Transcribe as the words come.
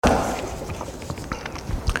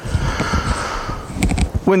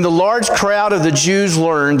When the large crowd of the Jews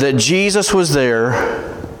learned that Jesus was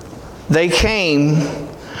there, they came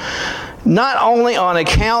not only on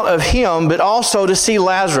account of him, but also to see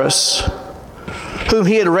Lazarus, whom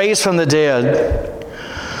he had raised from the dead.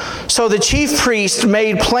 So the chief priest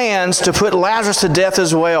made plans to put Lazarus to death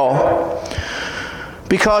as well,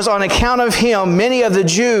 because on account of him, many of the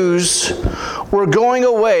Jews were going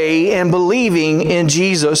away and believing in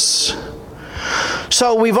Jesus.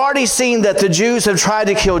 So we've already seen that the Jews have tried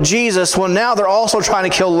to kill Jesus. Well, now they're also trying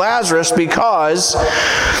to kill Lazarus, because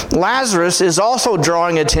Lazarus is also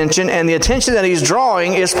drawing attention, and the attention that he's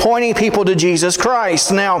drawing is pointing people to Jesus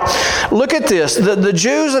Christ. Now, look at this. The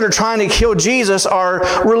Jews that are trying to kill Jesus are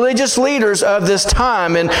religious leaders of this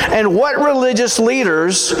time. And what religious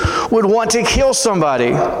leaders would want to kill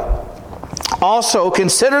somebody? Also,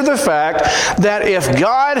 consider the fact that if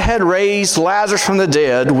God had raised Lazarus from the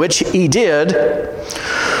dead, which he did,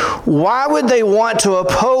 why would they want to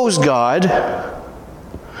oppose God?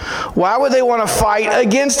 Why would they want to fight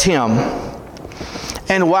against him?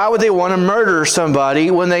 And why would they want to murder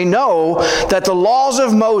somebody when they know that the laws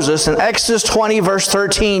of Moses in Exodus 20 verse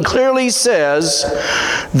 13 clearly says,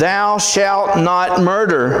 "Thou shalt not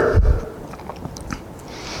murder"?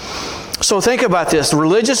 So think about this.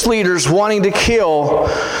 Religious leaders wanting to kill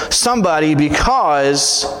somebody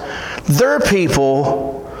because their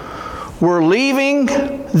people were leaving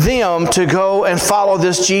them to go and follow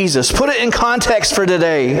this Jesus. Put it in context for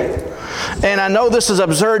today. And I know this is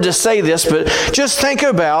absurd to say this, but just think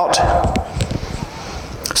about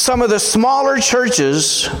some of the smaller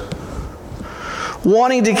churches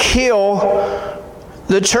wanting to kill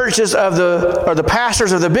the churches of the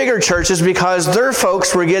pastors of the bigger churches because their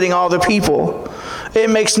folks were getting all the people. It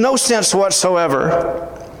makes no sense whatsoever.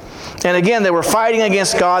 And again, they were fighting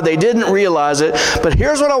against God. They didn't realize it. But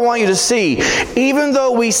here's what I want you to see. Even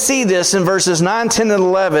though we see this in verses 9, 10, and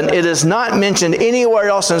 11, it is not mentioned anywhere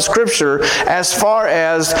else in Scripture as far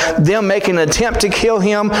as them making an attempt to kill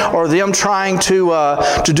him or them trying to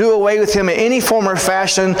do away with him in any form or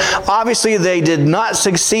fashion. Obviously, they did not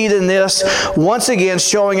succeed in this. Once again,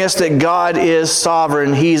 showing us that God is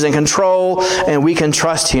sovereign. He's in control, and we can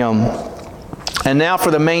trust him. And now for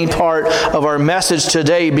the main part of our message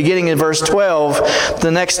today, beginning in verse 12. The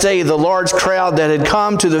next day, the large crowd that had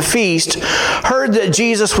come to the feast heard that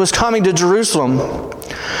Jesus was coming to Jerusalem.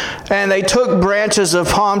 And they took branches of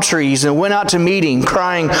palm trees and went out to meet him,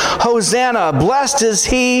 crying, "Hosanna! Blessed is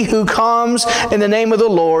he who comes in the name of the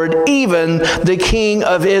Lord, even the King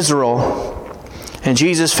of Israel." And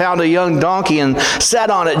Jesus found a young donkey and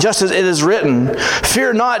sat on it, just as it is written,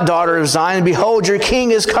 "Fear not, daughter of Zion. Behold, your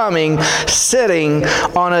king is coming, sitting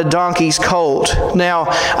on a donkey's colt." Now,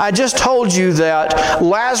 I just told you that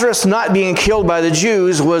Lazarus not being killed by the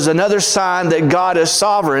Jews was another sign that God is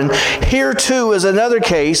sovereign. Here, too, is another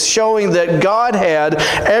case showing that God had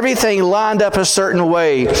everything lined up a certain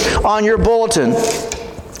way. On your bulletin,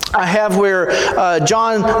 I have where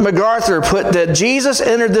John MacArthur put that Jesus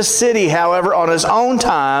entered the city, however, on his own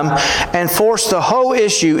time and forced the whole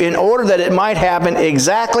issue in order that it might happen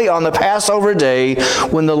exactly on the Passover day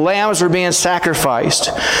when the lambs were being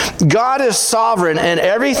sacrificed. God is sovereign, and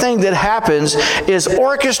everything that happens is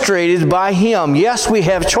orchestrated by him. Yes, we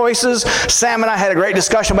have choices. Sam and I had a great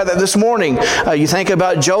discussion about that this morning. You think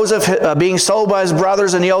about Joseph being sold by his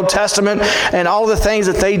brothers in the Old Testament and all the things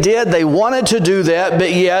that they did. They wanted to do that,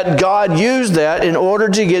 but yet God used that in order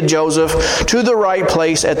to get Joseph to the right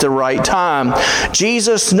place at the right time.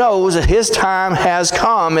 Jesus knows that his time has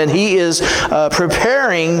come, and he is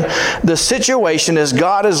preparing the situation as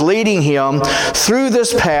God is leading him through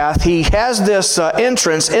this path. He has this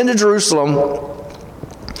entrance into Jerusalem.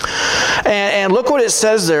 And look what it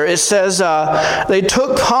says there. It says they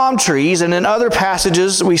took palm trees, and in other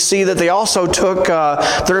passages we see that they also took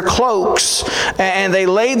their cloaks, and they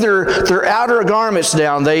laid their outer garments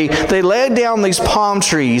down. They laid down these palm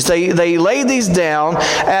trees. They laid these down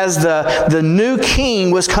as the new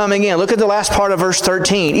king was coming in. Look at the last part of verse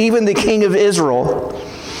 13. Even the King of Israel.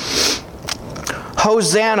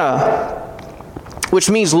 Hosanna, which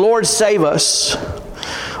means Lord save us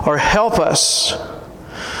or help us.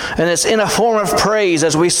 And it's in a form of praise,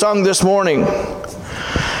 as we sung this morning.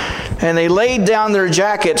 And they laid down their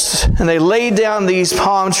jackets, and they laid down these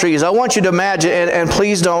palm trees. I want you to imagine, and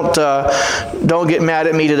please don't get mad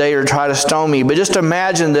at me today or try to stone me, but just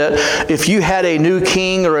imagine that if you had a new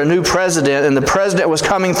king or a new president, and the president was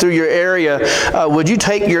coming through your area, would you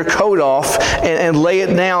take your coat off and lay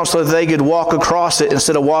it down so that they could walk across it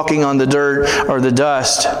instead of walking on the dirt or the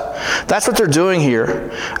dust? That's what they're doing here.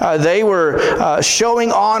 They were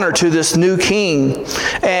showing honor to this new king,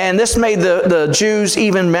 and this made the Jews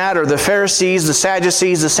even madder. The Pharisees, the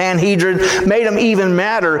Sadducees, the Sanhedrin made them even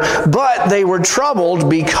madder, but they were troubled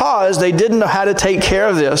because they didn't know how to take care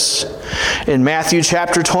of this. In Matthew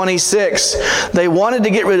chapter 26, they wanted to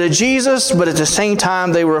get rid of Jesus, but at the same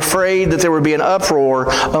time they were afraid that there would be an uproar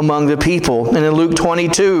among the people. And in Luke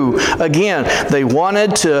 22, again, they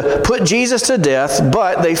wanted to put Jesus to death,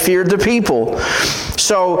 but they feared the people.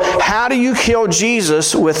 So how do you kill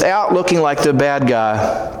Jesus without looking like the bad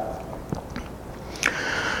guy?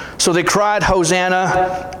 So they cried,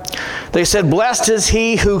 Hosanna. They said, blessed is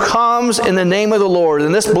he who comes in the name of the Lord.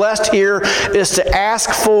 And this blessed here is to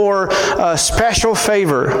ask for a special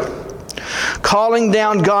favor, calling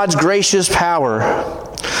down God's gracious power.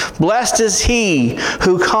 Blessed is he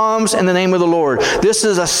who comes in the name of the Lord. This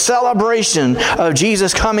is a celebration of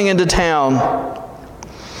Jesus coming into town.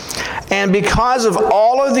 And because of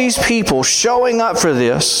all of these people showing up for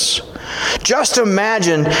this, just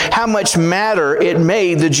imagine how much matter it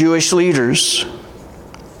made the Jewish leaders.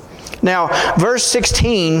 Now, verse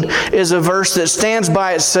 16 is a verse that stands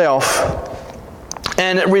by itself,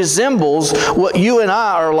 and it resembles what you and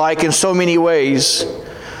I are like in so many ways.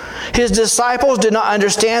 His disciples did not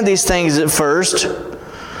understand these things at first,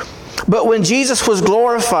 but when Jesus was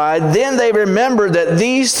glorified, then they remembered that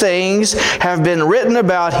these things have been written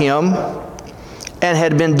about him and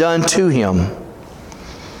had been done to him.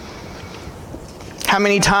 How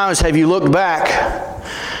many times have you looked back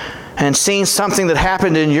and seen something that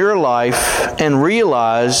happened in your life and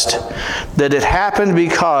realized that it happened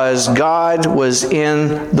because God was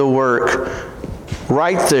in the work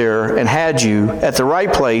right there and had you at the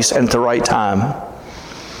right place and at the right time?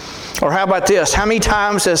 Or how about this? How many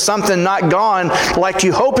times has something not gone like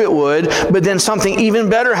you hope it would, but then something even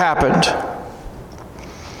better happened?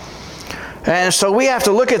 And so we have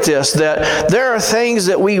to look at this, that there are things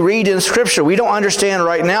that we read in Scripture we don't understand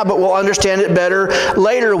right now, but we'll understand it better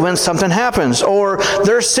later when something happens. Or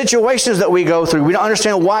there are situations that we go through. We don't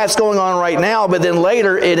understand why it's going on right now, but then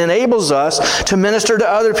later it enables us to minister to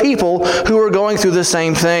other people who are going through the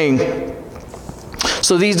same thing.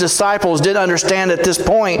 So these disciples didn't understand at this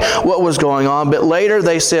point what was going on, but later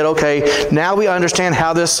they said, okay, now we understand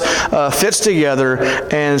how this fits together,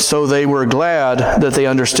 and so they were glad that they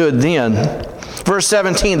understood then. Verse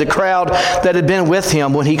 17, the crowd that had been with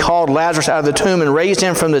him when he called Lazarus out of the tomb and raised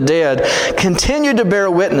him from the dead continued to bear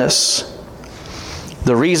witness.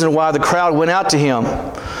 The reason why the crowd went out to him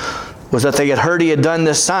was that they had heard he had done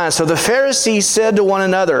this sign. So the Pharisees said to one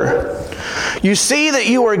another, you see that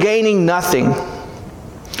you are gaining nothing.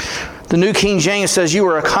 The New King James says you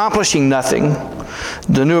are accomplishing nothing.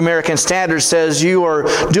 The New American Standard says you are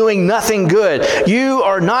doing nothing good. You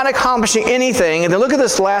are not accomplishing anything. And then look at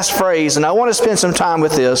this last phrase, and I want to spend some time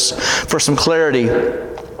with this for some clarity.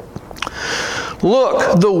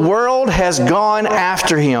 Look, the world has gone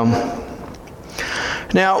after him.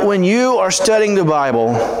 Now, when you are studying the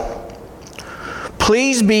Bible,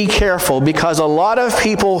 please be careful, because a lot of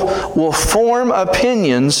people will form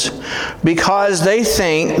opinions because they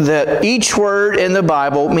think that each word in the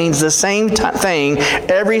Bible means the same thing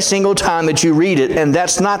every single time that you read it, and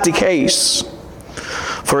that's not the case.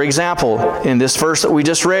 For example, in this verse that we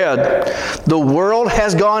just read, the world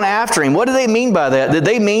has gone after him. What do they mean by that? Did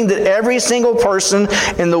they mean that every single person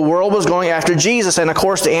in the world was going after Jesus? And of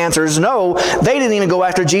course the answer is no. They didn't even go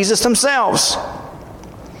after Jesus themselves.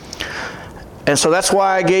 And so that's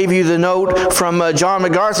why I gave you the note from John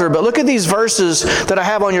MacArthur. But look at these verses that I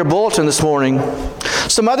have on your bulletin this morning.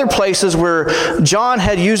 Some other places where John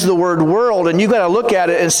had used the word world, and you've got to look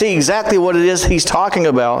at it and see exactly what it is he's talking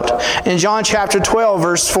about. In John chapter 12,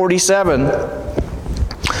 verse 47,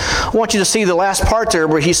 I want you to see the last part there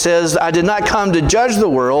where he says, I did not come to judge the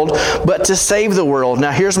world, but to save the world.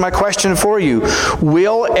 Now here's my question for you.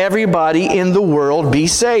 Will everybody in the world be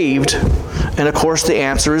saved? And of course the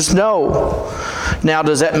answer is no. Now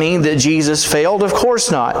does that mean that Jesus failed? Of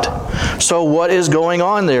course not. So what is going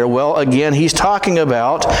on there? Well, again, he's talking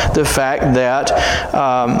about the fact that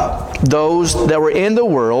those that were in the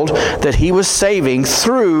world that he was saving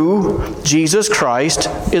through Jesus Christ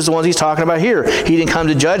is the ones he's talking about here. He didn't come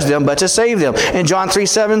to judge them, but to save them. In John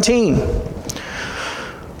 3:17.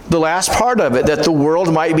 The last part of it, that the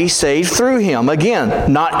world might be saved through him.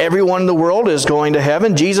 Again, not everyone in the world is going to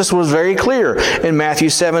heaven. Jesus was very clear in Matthew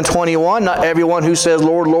 7:21, not everyone who says,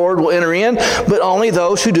 Lord, Lord, will enter in, but only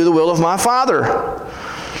those who do the will of my Father.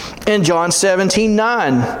 In John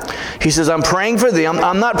 17:9, he says, I'm praying for them.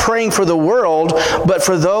 I'm not praying for the world, but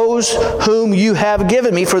for those whom you have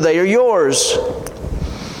given me, for they are yours.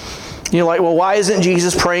 You're like, well, why isn't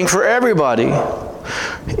Jesus praying for everybody?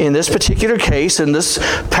 In this particular case, in this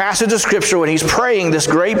passage of Scripture, when he's praying this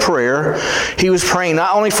great prayer, he was praying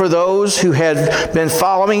not only for those who had been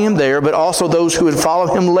following him there, but also those who would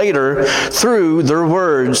follow him later through their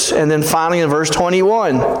words. And then finally in verse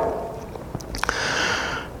 21,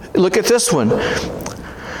 look at this one.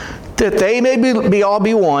 That they may be all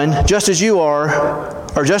be one, just as you are,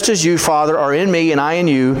 or just as you, Father, are in me and I in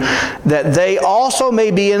you, that they also may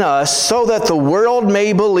be in us, so that the world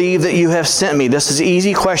may believe that you have sent me. This is an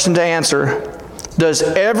easy question to answer. Does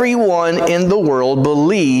everyone in the world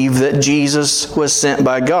believe that Jesus was sent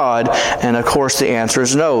by God? And of course the answer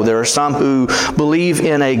is no. There are some who believe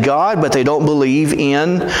in a God, but they don't believe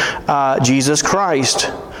in Jesus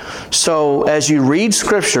Christ. So as you read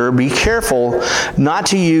Scripture, be careful not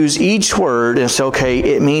to use each word and say, okay,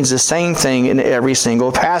 it means the same thing in every single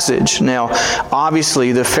passage. Now,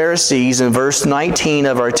 obviously, the Pharisees in verse 19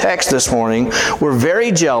 of our text this morning were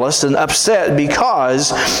very jealous and upset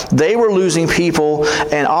because they were losing people,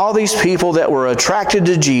 and all these people that were attracted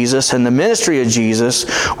to Jesus and the ministry of Jesus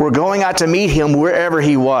were going out to meet him wherever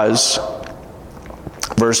he was.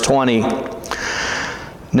 Verse 20.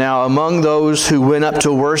 Now, among those who went up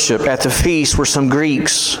to worship at the feast were some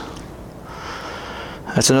Greeks.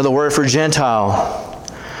 That's another word for Gentile.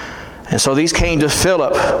 And so these came to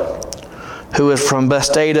Philip, who was from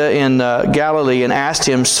Bethsaida in Galilee, and asked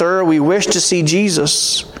him, "Sir, we wish to see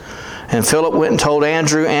Jesus." And Philip went and told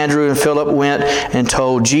Andrew. Andrew and Philip went and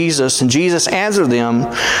told Jesus. And Jesus answered them,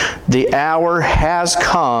 "The hour has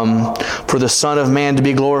come for the Son of Man to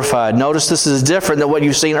be glorified." Notice this is different than what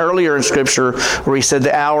you've seen earlier in Scripture, where he said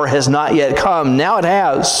the hour has not yet come. Now it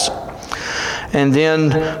has. And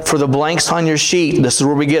then for the blanks on your sheet, this is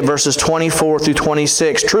where we get verses 24 through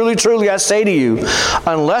 26. "Truly, truly, I say to you,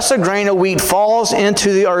 unless a grain of wheat falls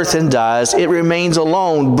into the earth and dies, it remains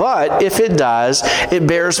alone. But if it dies, it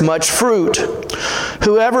bears much fruit.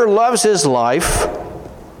 Whoever loves his life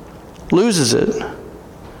loses it.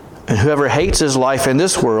 And whoever hates his life in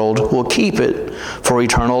this world will keep it for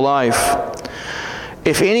eternal life.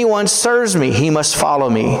 If anyone serves me, he must follow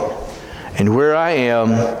me. And where I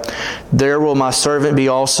am, there will my servant be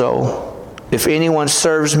also. If anyone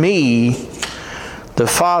serves me, the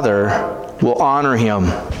Father will honor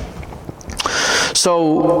him."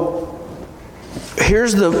 So,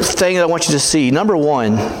 here's the thing that I want you to see. Number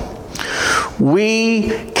one,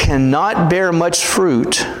 we cannot bear much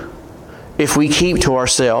fruit if we keep to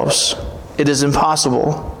ourselves. It is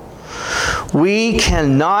impossible. We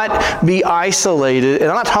cannot be isolated,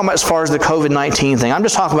 and I'm not talking about as far as the COVID-19 thing. I'm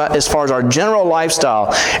just talking about as far as our general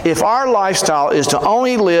lifestyle. If our lifestyle is to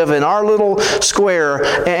only live in our little square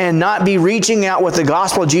and not be reaching out with the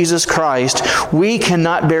gospel of Jesus Christ, we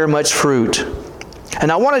cannot bear much fruit. And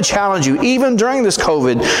I want to challenge you, even during this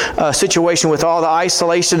COVID situation with all the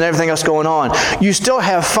isolation and everything else going on, you still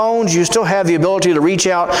have phones, you still have the ability to reach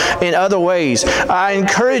out in other ways. I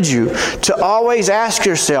encourage you to always ask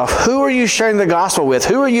yourself, who are you sharing the gospel with?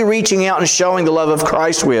 Who are you reaching out and showing the love of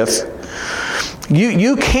Christ with?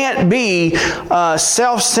 You can't be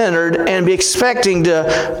self-centered and be expecting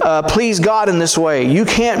to please God in this way. You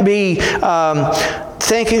can't be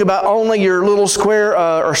thinking about only your little square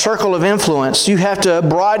or circle of influence. You have to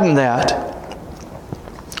broaden that.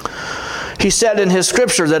 He said in his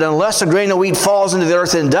scripture that unless a grain of wheat falls into the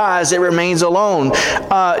earth and dies, it remains alone.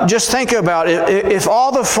 Just think about it. If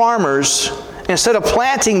all the farmers, instead of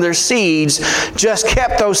planting their seeds, just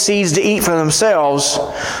kept those seeds to eat for themselves,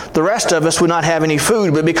 the rest of us would not have any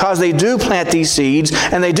food. But because they do plant these seeds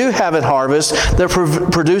and they do have it harvest, they're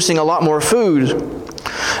producing a lot more food.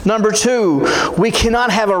 Number two, we cannot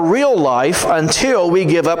have a real life until we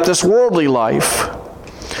give up this worldly life.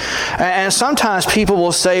 And sometimes people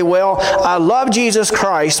will say, well, I love Jesus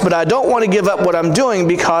Christ, but I don't want to give up what I'm doing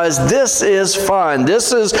because this is fun,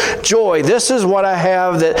 this is joy, this is what I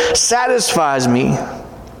have that satisfies me.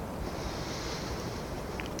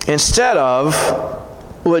 Instead of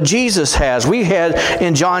what Jesus has. We had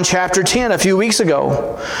in John chapter 10 a few weeks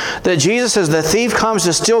ago that Jesus says, the thief comes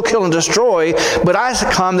to steal, kill, and destroy, but I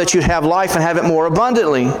come that you'd have life and have it more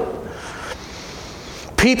abundantly.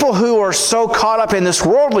 People who are so caught up in this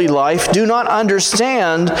worldly life do not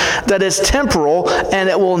understand that it's temporal and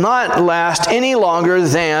it will not last any longer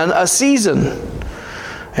than a season.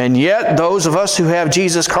 And yet, those of us who have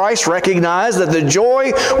Jesus Christ recognize that the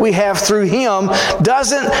joy we have through Him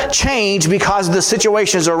doesn't change because of the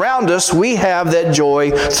situations around us. We have that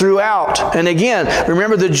joy throughout. And again,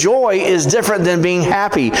 remember, the joy is different than being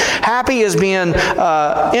happy. Happy is being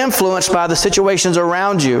influenced by the situations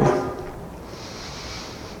around you.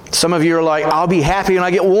 Some of you are like, I'll be happy when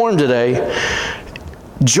I get warm today.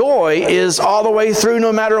 Joy is all the way through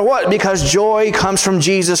no matter what, because joy comes from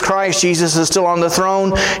Jesus Christ. Jesus is still on the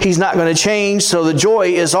throne. He's not going to change, so the joy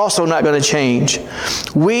is also not going to change.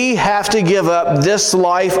 We have to give up this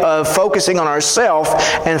life of focusing on ourselves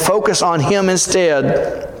and focus on Him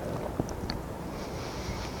instead.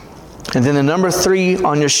 And then the number 3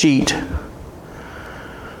 on your sheet.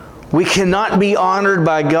 We cannot be honored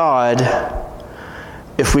by God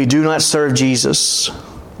if we do not serve Jesus.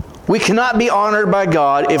 We cannot be honored by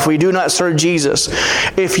God if we do not serve Jesus.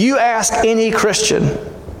 If you ask any Christian,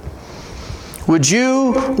 would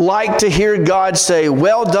you like to hear God say,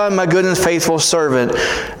 "Well done, my good and faithful servant"?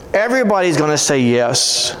 Everybody's going to say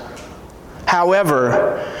yes.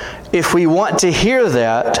 However, if we want to hear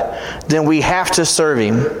that, then we have to serve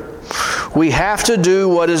Him. We have to do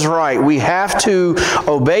what is right. We have to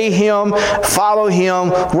obey Him, follow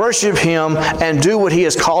Him, worship Him, and do what He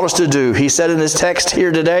has called us to do. He said in this text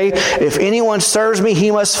here today, "If anyone serves me,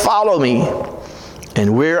 he must follow me.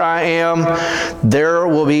 And where I am, there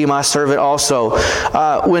will be my servant also."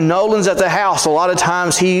 When Nolan's at the house, a lot of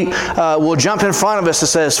times he will jump in front of us and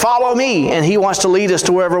says, "Follow me," and he wants to lead us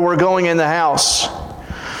to wherever we're going in the house.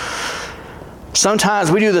 Sometimes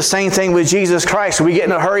we do the same thing with Jesus Christ. We get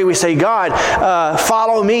in a hurry, we say, "God,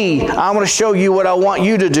 follow me. I want to show you what I want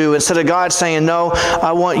you to do." Instead of God saying, "No,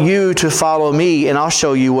 I want you to follow me, and I'll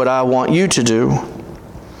show you what I want you to do."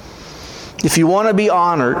 If you want to be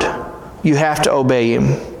honored, you have to obey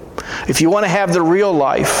Him. If you want to have the real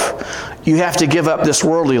life, you have to give up this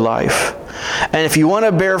worldly life. And if you want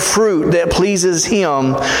to bear fruit that pleases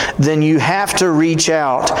Him, then you have to reach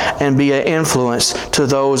out and be an influence to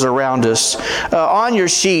those around us. On your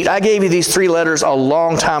sheet, I gave you these 3 letters a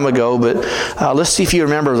long time ago, but let's see if you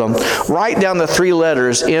remember them. Write down the 3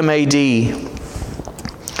 letters, MAD.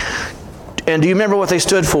 And do you remember what they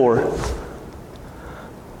stood for?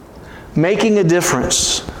 Making a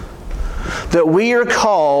difference. That we are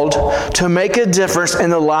called to make a difference in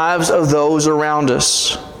the lives of those around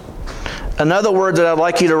us. Another word that I'd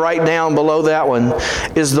like you to write down below that one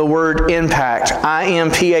is the word impact.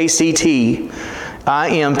 I-M-P-A-C-T.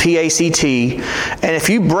 I-M-P-A-C-T. And if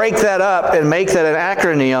you break that up and make that an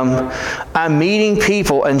acronym, I'm meeting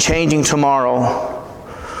people and changing tomorrow.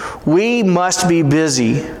 We must be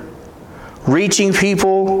busy reaching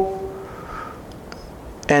people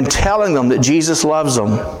and telling them that Jesus loves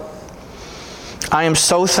them. I am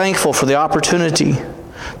so thankful for the opportunity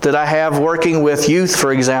that I have working with youth,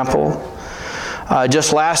 for example.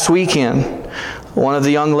 Just last weekend, one of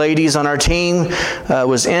the young ladies on our team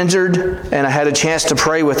was injured, and I had a chance to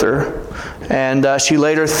pray with her. And she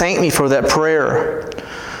later thanked me for that prayer.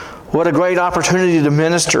 What a great opportunity to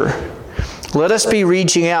minister. Let us be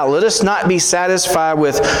reaching out. Let us not be satisfied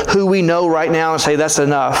with who we know right now and say that's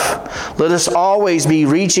enough. Let us always be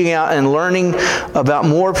reaching out and learning about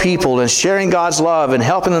more people and sharing God's love and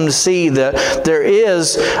helping them to see that there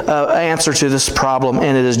is an answer to this problem,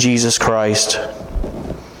 and it is Jesus Christ.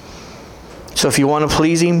 So if you want to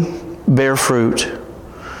please Him, bear fruit.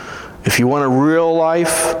 If you want a real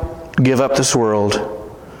life, give up this world.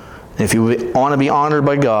 And if you want to be honored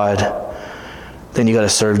by God, then you got to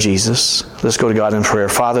serve Jesus. Let's go to God in prayer.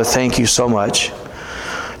 Father, thank you so much.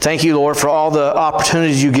 Thank you, Lord, for all the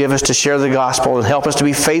opportunities you give us to share the gospel and help us to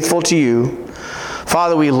be faithful to you.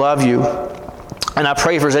 Father, we love you. And I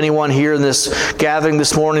pray if there's anyone here in this gathering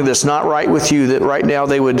this morning that's not right with you, that right now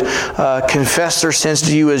they would confess their sins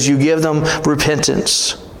to you as you give them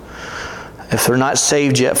repentance. If they're not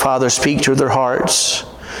saved yet, Father, speak to their hearts.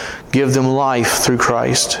 Give them life through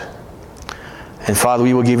Christ. And Father,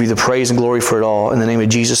 we will give you the praise and glory for it all. In the name of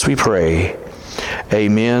Jesus we pray.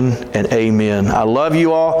 Amen and amen. I love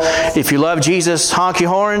you all. If you love Jesus, honk your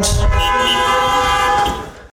horns.